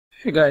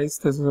Hey guys,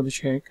 this is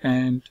Abhishek,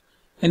 and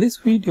in this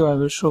video I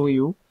will show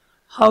you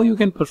how you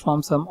can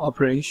perform some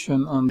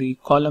operation on the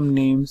column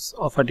names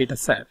of a data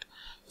set.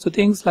 So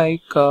things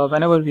like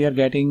whenever we are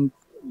getting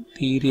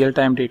the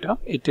real-time data,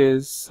 it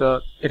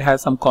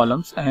has some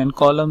columns, and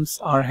columns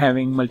are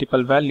having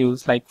multiple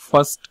values like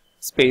first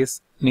space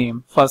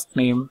name, first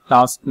name,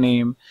 last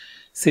name,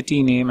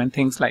 city name, and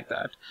things like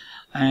that.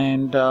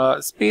 And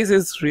space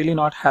is really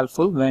not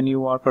helpful when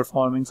you are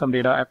performing some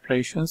data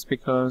operations,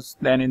 because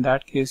then in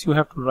that case you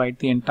have to write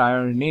the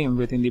entire name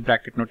within the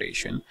bracket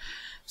notation.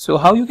 So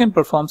how you can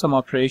perform some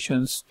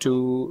operations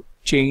to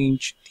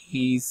change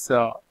these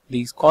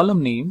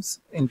column names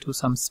into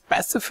some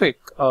specific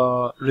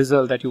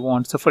result that you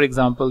want. So for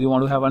example, you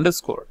want to have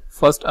underscore,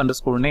 first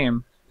underscore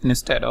name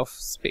instead of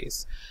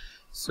space.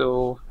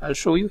 So I'll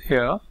show you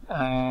here,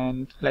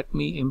 and let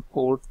me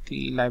import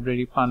the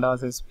library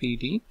pandas as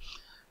PD.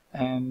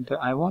 And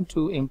I want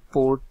to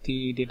import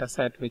the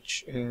dataset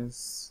which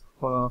is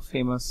for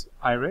famous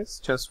iris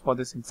just for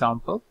this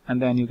example,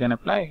 and then you can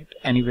apply it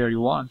anywhere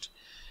you want.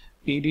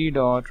 pd.read_csv,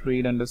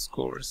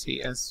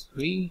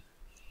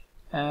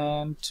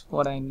 and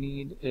what I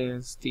need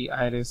is the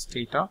iris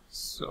data.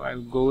 So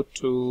I'll go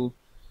to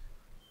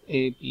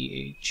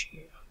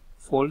ABH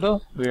folder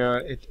where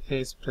it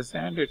is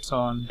present. It's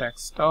on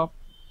desktop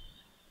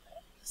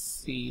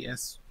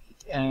CSV,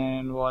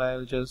 and what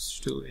I'll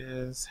just do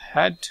is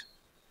head,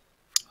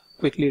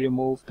 quickly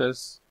remove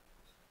this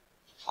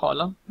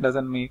column,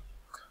 doesn't make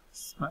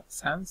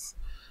sense.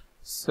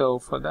 So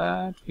for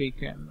that we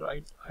can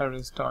write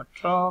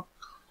iris.drop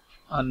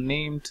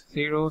unnamed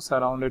 0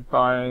 surrounded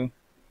by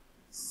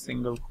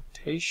single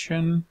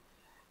quotation,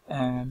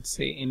 and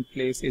say in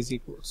place is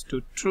equals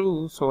to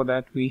true, so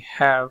that we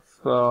have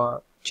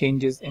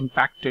changes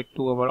impacted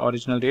to our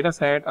original data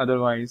set,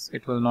 otherwise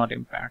it will not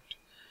impact.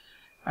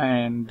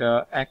 And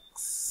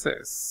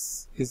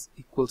access is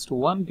equals to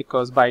 1,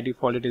 because by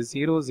default it is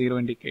 0. 0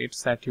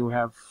 indicates that you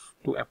want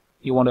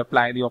to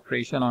apply the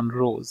operation on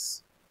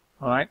rows,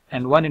 all right,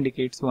 and 1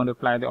 indicates you want to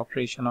apply the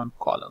operation on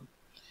column.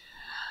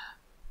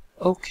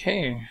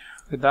 Okay,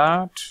 with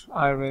that,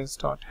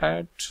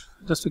 iris.head,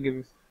 just to give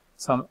you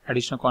some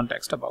additional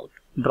context about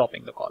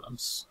dropping the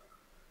columns.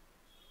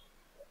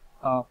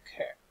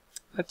 Okay,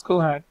 let's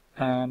go ahead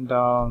and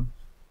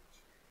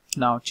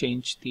now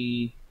change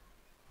the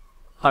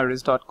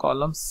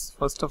iris.columns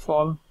first of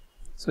all.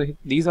 So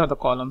these are the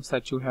columns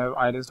that you have: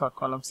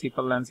 iris.column,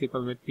 sepal length,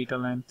 sepal width, petal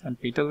length,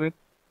 and petal width,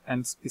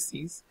 and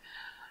species.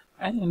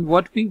 And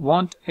what we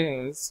want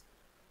is,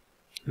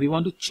 we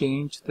want to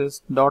change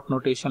this dot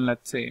notation,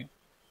 let's say,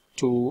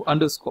 to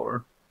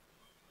underscore,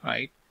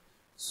 right?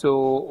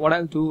 So what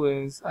I'll do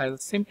is I'll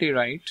simply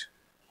write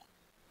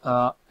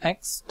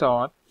x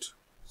dot,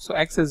 so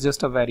x is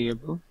just a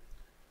variable,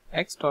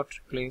 x dot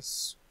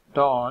replace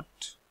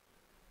dot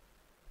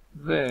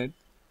with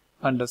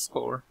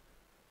underscore.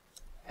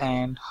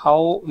 And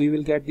how we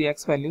will get the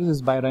x values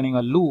is by running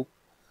a loop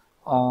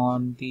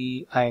on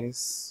the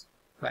iris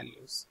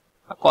values,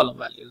 column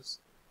values,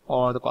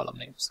 or the column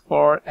names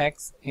for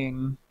x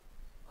in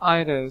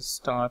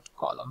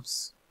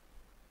iris.columns,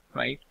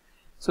 right?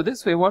 So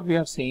this way what we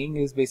are saying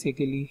is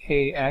basically,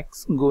 hey,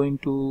 x going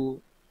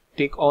to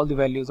take all the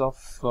values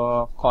of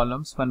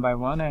columns one by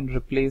one and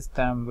replace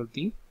them with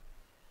the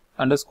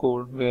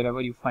underscore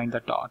wherever you find the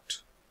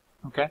dot.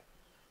 Okay,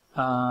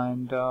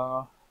 and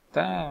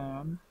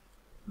then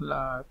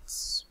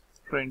let's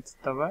print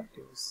the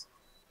values.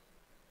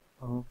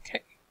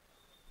 Okay,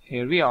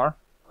 here we are.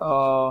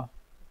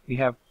 We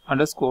have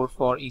underscore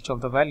for each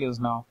of the values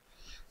now.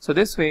 So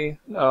this way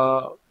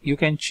you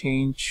can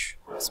change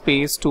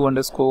space to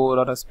underscore,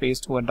 or a space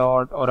to a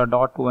dot, or a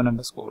dot to an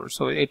underscore.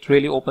 So it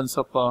really opens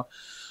up a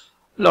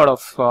lot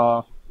of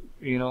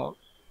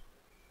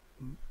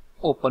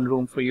open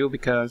room for you,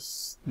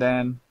 because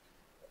then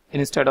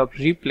instead of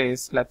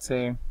replace, let's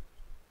say,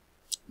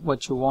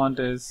 what you want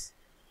is,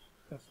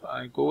 if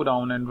I go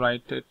down and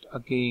write it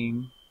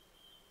again,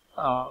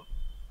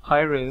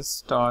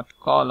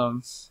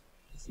 iris.columns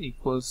is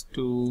equals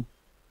to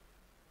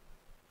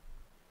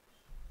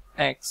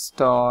x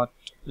dot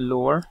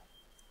lower.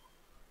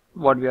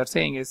 What we are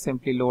saying is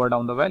simply lower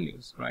down the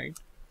values, right,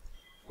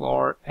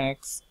 for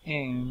x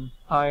in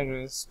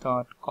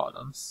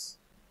iris.columns.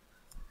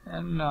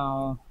 And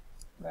now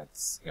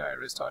let's see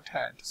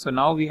iris.head. So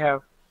now we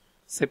have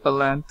sepal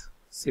length,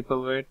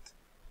 sepal width,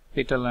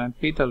 petal length,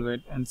 petal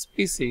width, and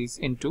species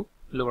into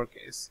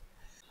lowercase.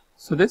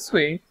 So this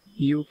way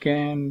you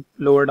can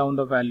lower down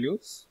the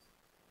values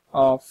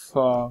of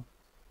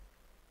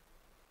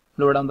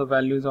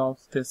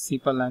this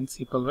sepal length,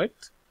 sepal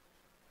width,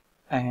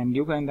 and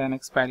you can then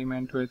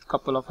experiment with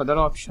couple of other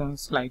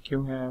options, like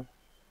you have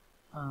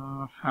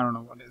I don't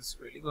know what is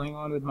really going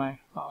on with my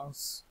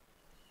mouse,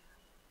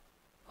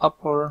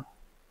 upper,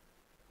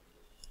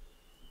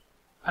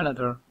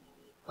 another.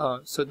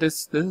 So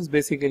this is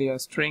basically a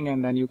string,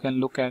 and then you can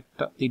look at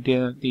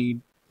the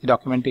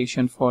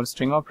documentation for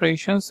string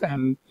operations,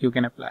 and you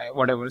can apply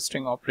whatever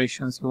string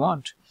operations you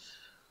want.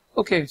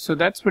 Okay, so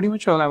that's pretty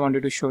much all I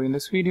wanted to show you in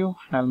this video.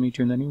 I'll meet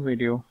you in the new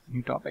video,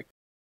 new topic.